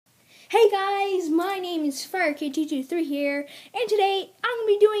Hey guys, my name is FireKid223 here, and today I'm going to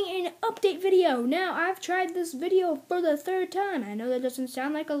be doing an update video. Now, I've tried this video for the third time. I know that doesn't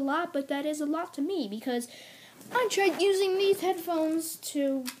sound like a lot, but that is a lot to me, because I tried using these headphones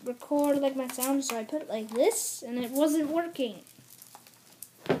to record like my sound, so I put it like this, and it wasn't working.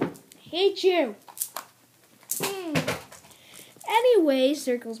 I hate you. Anyways,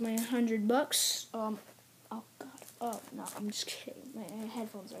 there goes my $100. Oh god. Oh no, I'm just kidding. My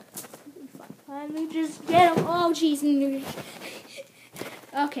headphones are fine. Let me just get them. Oh jeez.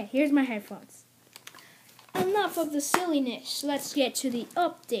 Okay, here's my headphones. Enough of the silliness. Let's get to the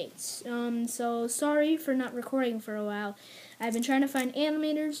updates. So sorry for not recording for a while. I've been trying to find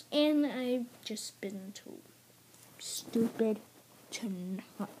animators, and I've just been too stupid to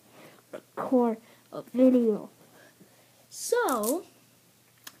not record a video. So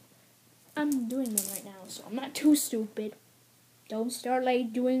I'm doing them right now, so I'm not too stupid. Don't start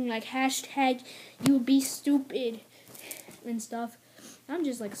doing hashtag you be stupid and stuff. I'm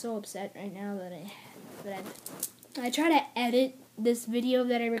just so upset right now that I try to edit this video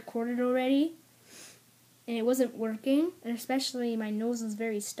that I recorded already, and it wasn't working. And especially my nose is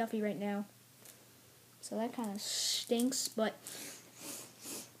very stuffy right now, so that kind of stinks. But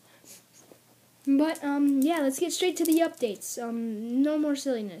yeah, let's get straight to the updates. No more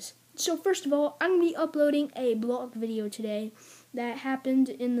silliness. So first of all, I'm going to be uploading a blog video today that happened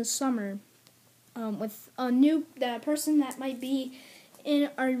in the summer with a new person that might be in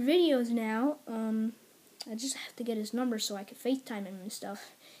our videos now. I just have to get his number so I can FaceTime him and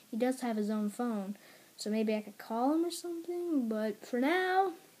stuff. He does have his own phone, so maybe I could call him or something, but for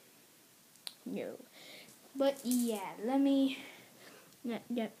now, no. But yeah,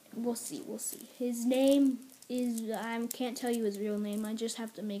 we'll see. His name is, I can't tell you his real name. I just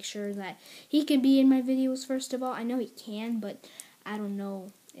have to make sure that he can be in my videos first of all. I know he can, but I don't know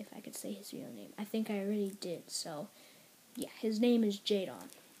if I could say his real name. I think I already did, so yeah, his name is Jadon.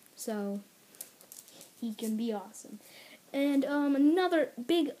 So he can be awesome. And another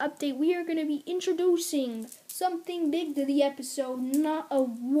big update, we are going to be introducing something big to the episode, not a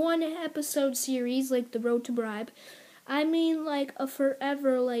one-episode series like The Road to Bribe. I mean a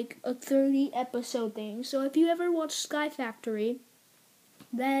forever, a 30-episode thing. So if you ever watch Sky Factory,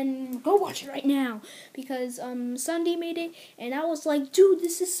 then go watch it right now. Because Sunday made it, and I was like, dude,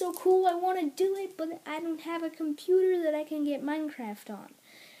 this is so cool, I want to do it, but I don't have a computer that I can get Minecraft on.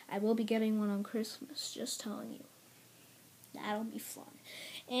 I will be getting one on Christmas, just telling you. That'll be fun.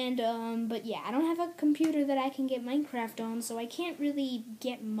 And, but yeah, I don't have a computer that I can get Minecraft on, so I can't really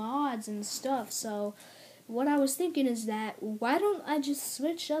get mods and stuff, so what I was thinking is that, why don't I just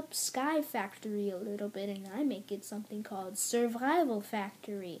switch up Sky Factory a little bit and I make it something called Survival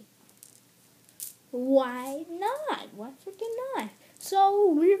Factory? Why not? Why freaking not?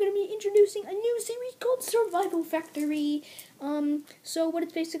 So, we're going to be introducing a new series called Survival Factory. So what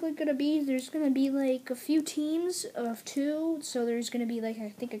it's basically going to be, there's going to be a few teams of 2. So there's going to be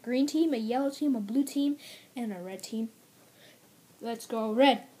I think a green team, a yellow team, a blue team, and a red team. Let's go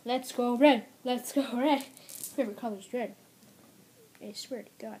red. Let's go red. Let's go red. Favorite color is red. I swear to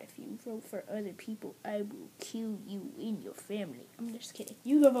God, if you vote for other people, I will kill you in your family. I'm just kidding.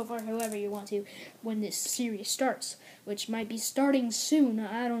 You go vote for whoever you want to when this series starts, which might be starting soon.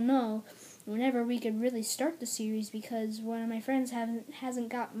 I don't know. Whenever we could really start the series, because one of my friends hasn't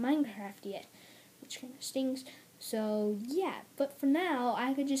got Minecraft yet, which kind of stings. So yeah, but for now,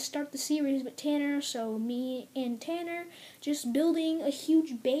 I could just start the series with Tanner. So me and Tanner just building a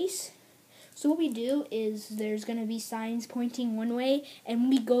huge base. So what we do is there's going to be signs pointing one way, and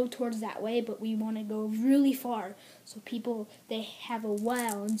we go towards that way, but we want to go really far. So people, they have a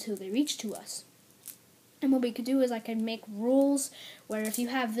while until they reach to us. And what we could do is I could make rules where if you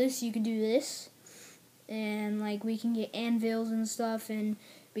have this, you can do this. And we can get anvils and stuff, and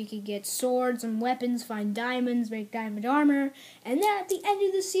we could get swords and weapons, find diamonds, make diamond armor. And then at the end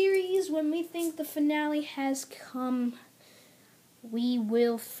of the series, when we think the finale has come, we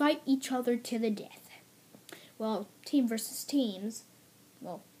will fight each other to the death. Well, team versus teams.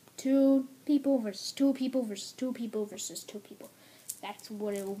 Well, 2 people versus 2 people versus 2 people versus 2 people. That's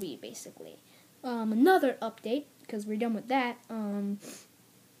what it will be, basically. Another update, because we're done with that,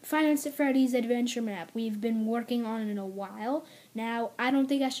 Five Nights at Freddy's Adventure Map. We've been working on it a while. Now, I don't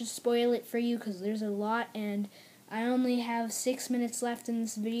think I should spoil it for you, because there's a lot, and I only have 6 minutes left in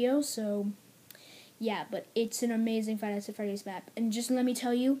this video, so yeah, but it's an amazing Five Nights at Freddy's map. And just let me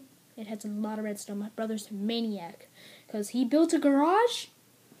tell you, it has a lot of redstone. My brother's a maniac, because he built a garage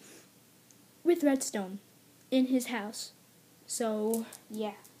with redstone in his house. So,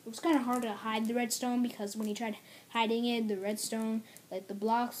 yeah, it was kind of hard to hide the redstone, because when he tried hiding it, the redstone like the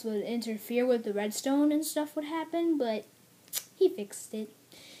blocks would interfere with the redstone and stuff would happen, but he fixed it.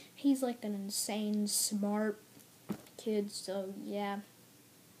 He's like an insane smart kid, so yeah.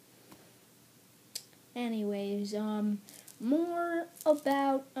 Anyways, more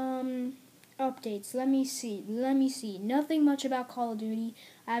about updates. Let me see. Nothing much about Call of Duty.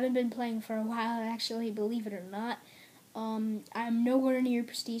 I haven't been playing for a while, actually, believe it or not. I'm nowhere near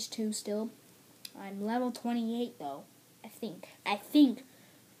Prestige 2 still. I'm level 28 though. I think.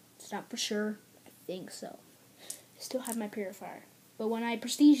 It's not for sure. I think so. I still have my purifier. But when I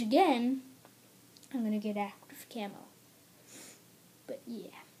Prestige again, I'm gonna get active camo. But yeah.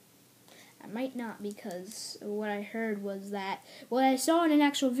 I might not, because what I heard was that, what I saw in an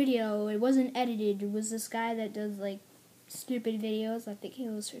actual video, it wasn't edited. It was this guy that does like stupid videos. I think he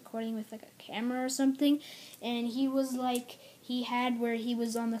was recording with like a camera or something, and he was like, he had where he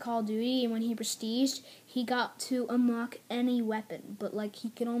was on the Call of Duty, and when he prestiged, he got to unlock any weapon, but like he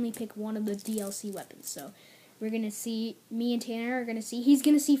could only pick one of the DLC weapons. So we're gonna see, me and Tanner are gonna see, he's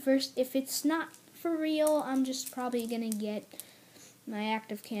gonna see first. If it's not for real, I'm just probably gonna get my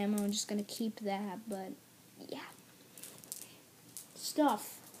active camo. I'm just gonna keep that, but yeah.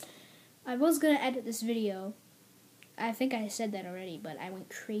 Stuff. I was gonna edit this video. I think I said that already, but I went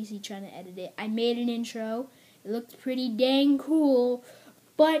crazy trying to edit it. I made an intro. It looked pretty dang cool,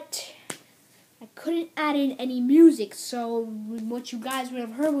 but I couldn't add in any music, so what you guys would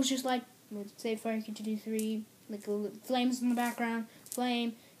have heard was just like, let's say Fire Continue 3, like flames in the background,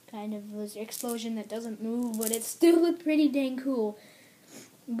 flame, kind of this explosion that doesn't move, but it still looked pretty dang cool.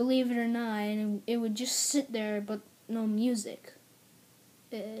 Believe it or not, and it would just sit there, but no music.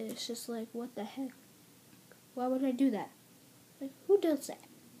 It's just like, what the heck? Why would I do that? Like, who does that?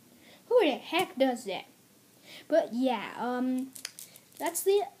 Who the heck does that? But yeah, that's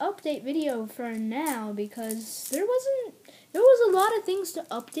the update video for now, because there was a lot of things to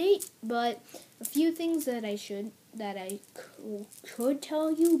update, but a few things that I could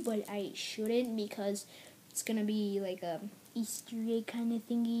tell you, but I shouldn't, because it's gonna be like a Easter egg kind of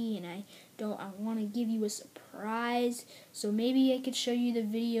thingy, and I want to give you a surprise, so maybe I could show you the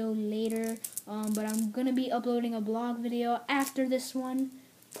video later, but I'm gonna be uploading a blog video after this one,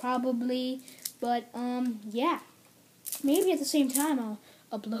 probably, but yeah, maybe at the same time I'll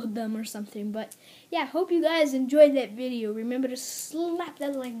upload them or something, but yeah, hope you guys enjoyed that video. Remember to slap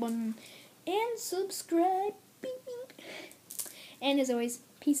that like button and subscribe, beep, beep. And as always,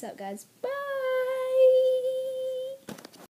 peace out, guys. Bye.